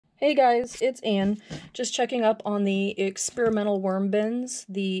Hey guys, it's Anne, just checking up on the experimental worm bins,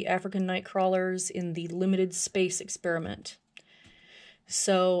 the African night crawlers in the limited space experiment.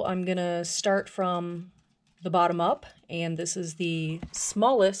 So I'm gonna start from the bottom up, and this is the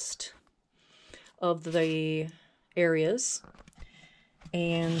smallest of the areas.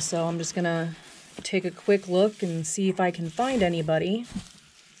 And so I'm just gonna take a quick look and see if I can find anybody.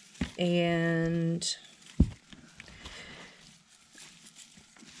 And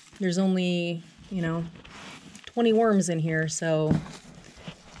there's only, 20 worms in here, so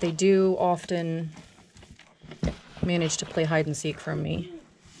they do often manage to play hide and seek from me.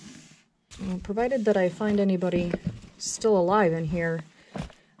 Well, provided that I find anybody still alive in here,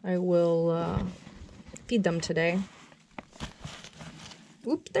 I will feed them today.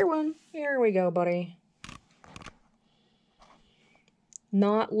 Oops, there one. Here we go, buddy.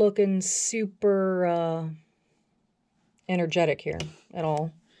 Not looking super energetic here at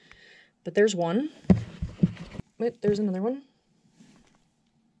all. But there's one. Wait, there's another one.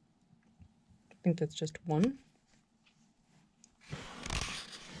 I think that's just one.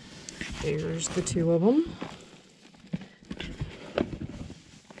 There's the two of them.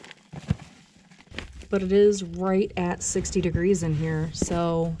 But it is right at 60 degrees in here,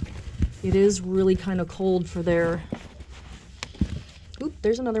 so it is really kind of cold for their... Oop,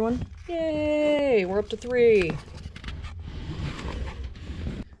 there's another one. Yay, we're up to 3.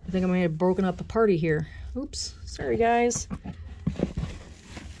 I think I might have broken up the party here. Oops, sorry guys.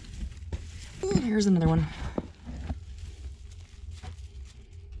 Here's another one.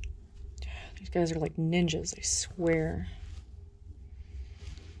 These guys are like ninjas, I swear.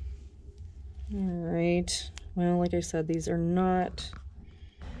 Alright, well, like I said, these are not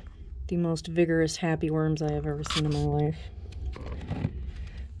the most vigorous happy worms I have ever seen in my life.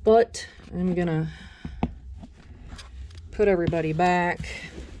 But I'm gonna put everybody back.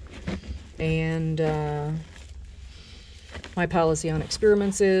 And my policy on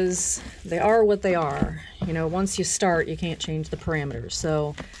experiments is they are what they are. Once you start, you can't change the parameters.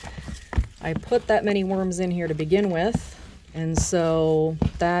 So I put that many worms in here to begin with, and so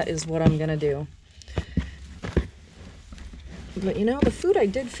that is what I'm gonna do. But the food I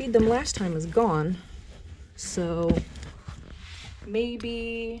did feed them last time is gone, so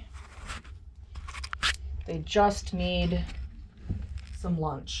maybe they just need some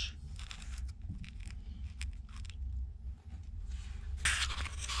lunch.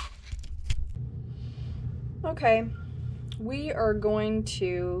 Okay, we are going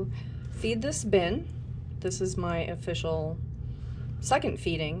to feed this bin. This is my official second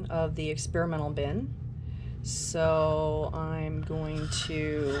feeding of the experimental bin. So I'm going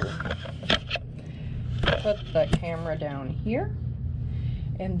to put the camera down here,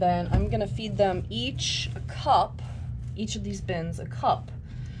 and then I'm gonna feed them each a cup, each of these bins a cup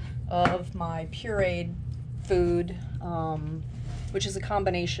of my pureed food, which is a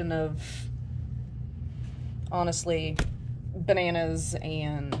combination of, honestly, bananas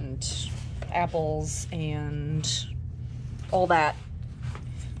and apples and all that,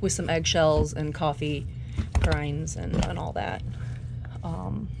 with some eggshells and coffee grinds and all that.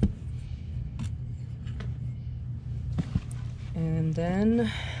 And then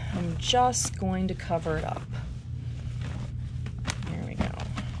I'm just going to cover it up. There we go.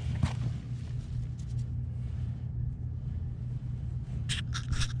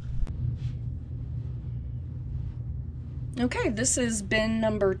 Okay, this is bin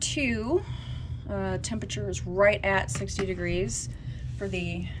number 2. Temperature is right at 60 degrees for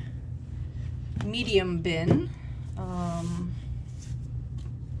the medium bin.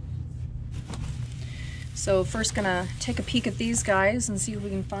 So first gonna take a peek at these guys and see if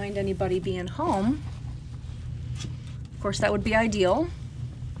we can find anybody being home. Of course, that would be ideal.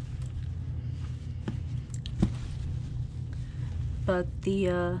 But the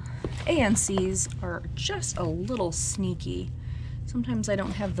ANCs are just a little sneaky. Sometimes I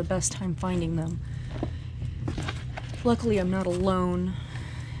don't have the best time finding them. Luckily, I'm not alone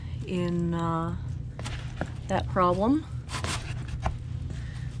in that problem.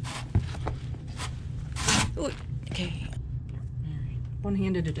 Ooh, okay, alright,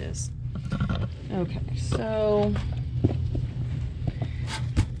 one-handed it is. Okay, so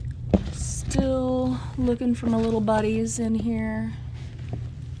still looking for my little buddies in here.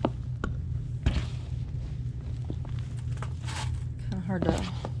 Kind of hard to...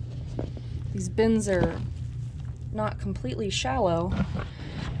 These bins are not completely shallow,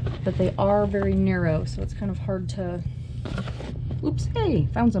 but they are very narrow, so it's kind of hard to... Oops, hey,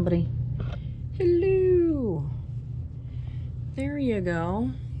 found somebody. Hello. There you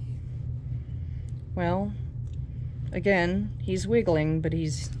go. Well, again, he's wiggling, but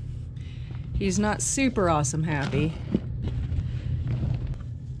he's He's not super awesome happy.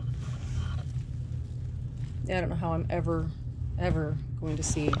 Yeah, I don't know how I'm ever going to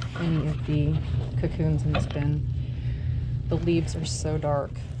see any of the cocoons in this bin. The leaves are so dark.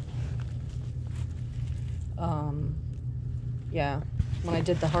 Yeah, when I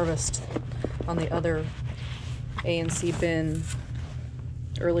did the harvest on the other A and C bin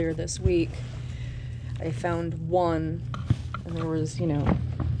earlier this week, I found one, and there was, you know,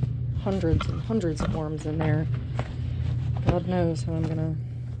 hundreds and hundreds of worms in there. God knows how I'm gonna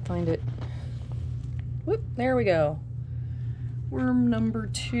find it. Whoop, there we go. Worm number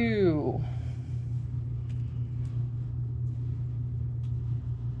 2.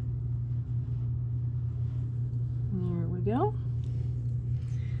 There we go.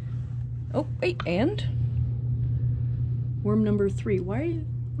 Oh, wait, and worm number 3. Why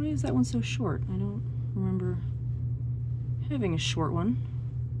is that one so short? I don't remember having a short one.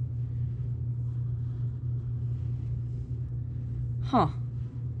 Huh.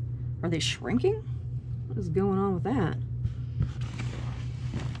 Are they shrinking? What is going on with that?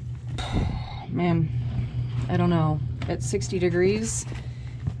 Man, I don't know. At 60 degrees,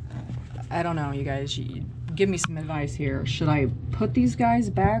 I don't know, you guys. You give me some advice here. Should I put these guys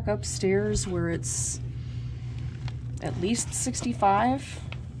back upstairs where it's at least 65?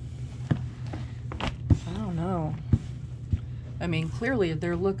 I don't know. I mean, clearly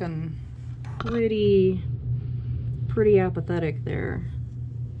they're looking pretty apathetic there.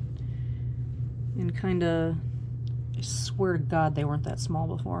 And kinda, I swear to God they weren't that small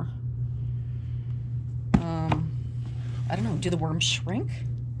before. I don't know, do the worms shrink?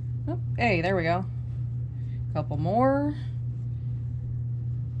 Oh, hey, there we go. Couple more.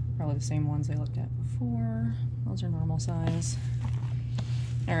 Probably the same ones I looked at before. Those are normal size.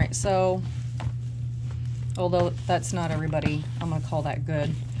 All right, so, although that's not everybody, I'm gonna call that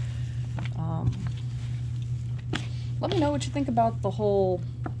good. Let me know what you think about the whole,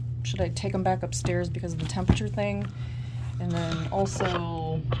 should I take them back upstairs because of the temperature thing? And then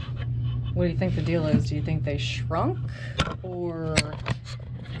also, what do you think the deal is? Do you think they shrunk? Or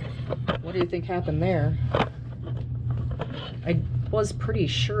what do you think happened there? I was pretty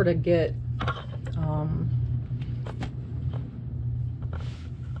sure to get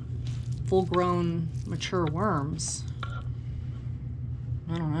full-grown mature worms.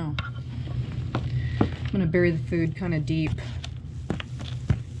 I don't know. I'm gonna bury the food kind of deep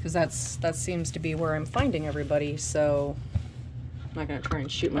because that seems to be where I'm finding everybody, so I'm not gonna try and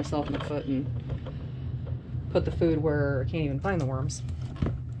shoot myself in the foot and put the food where I can't even find the worms.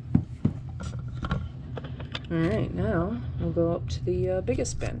 All right, now we'll go up to the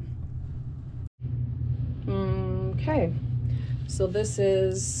biggest bin. Okay, so this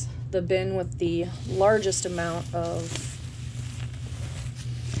is the bin with the largest amount of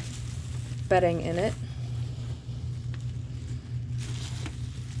bedding in it.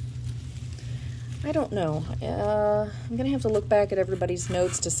 I don't know. I'm gonna have to look back at everybody's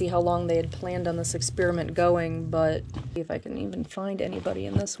notes to see how long they had planned on this experiment going, but see if I can even find anybody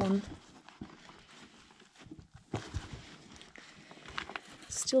in this one.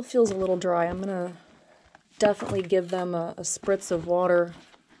 Still feels a little dry. I'm gonna definitely give them a spritz of water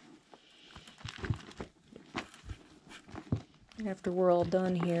after we're all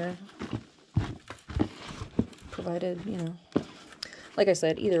done here. Provided, you know, like I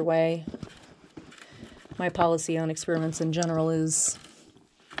said, either way, my policy on experiments in general is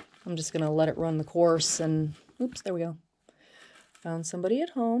I'm just going to let it run the course and, oops, there we go. Found somebody at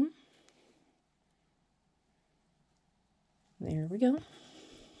home. There we go.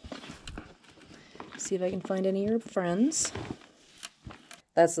 See if I can find any of your friends.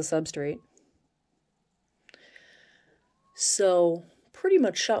 That's the substrate. So, pretty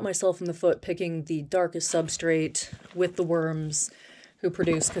much shot myself in the foot picking the darkest substrate with the worms who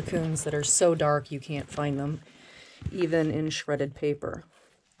produce cocoons that are so dark you can't find them, even in shredded paper.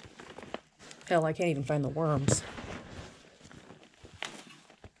 Hell, I can't even find the worms.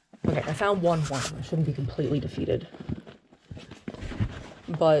 Okay, I found one worm. I shouldn't be completely defeated.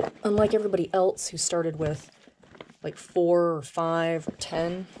 But unlike everybody else who started with like 4 or 5 or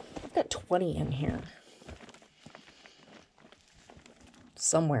 10, I've got 20 in here.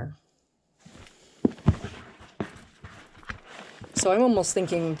 Somewhere. So I'm almost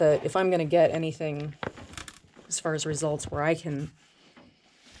thinking that if I'm going to get anything as far as results where I can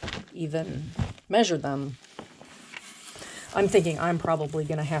even measure them, I'm thinking I'm probably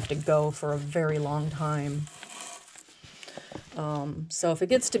going to have to go for a very long time. So if it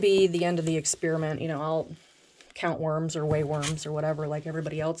gets to be the end of the experiment, you know, I'll count worms or weigh worms or whatever like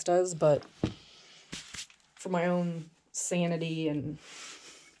everybody else does, but for my own sanity and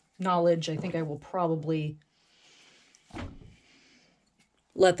knowledge, I think I will probably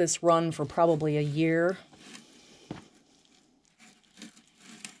let this run for probably a year.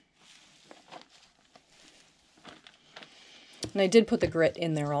 And I did put the grit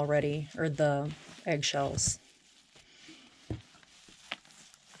in there already, or the eggshells.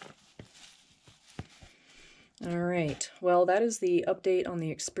 All right, well, that is the update on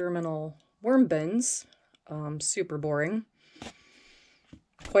the experimental worm bins. Super boring.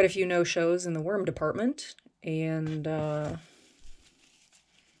 Quite a few no-shows in the worm department, and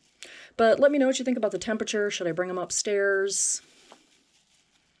but let me know what you think about the temperature. Should I bring them upstairs?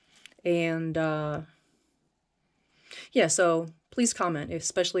 And yeah, so please comment,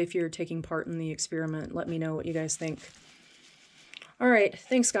 especially if you're taking part in the experiment. Let me know what you guys think. All right,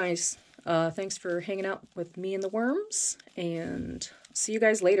 thanks, guys. Thanks for hanging out with me and the worms, and see you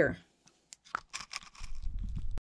guys later.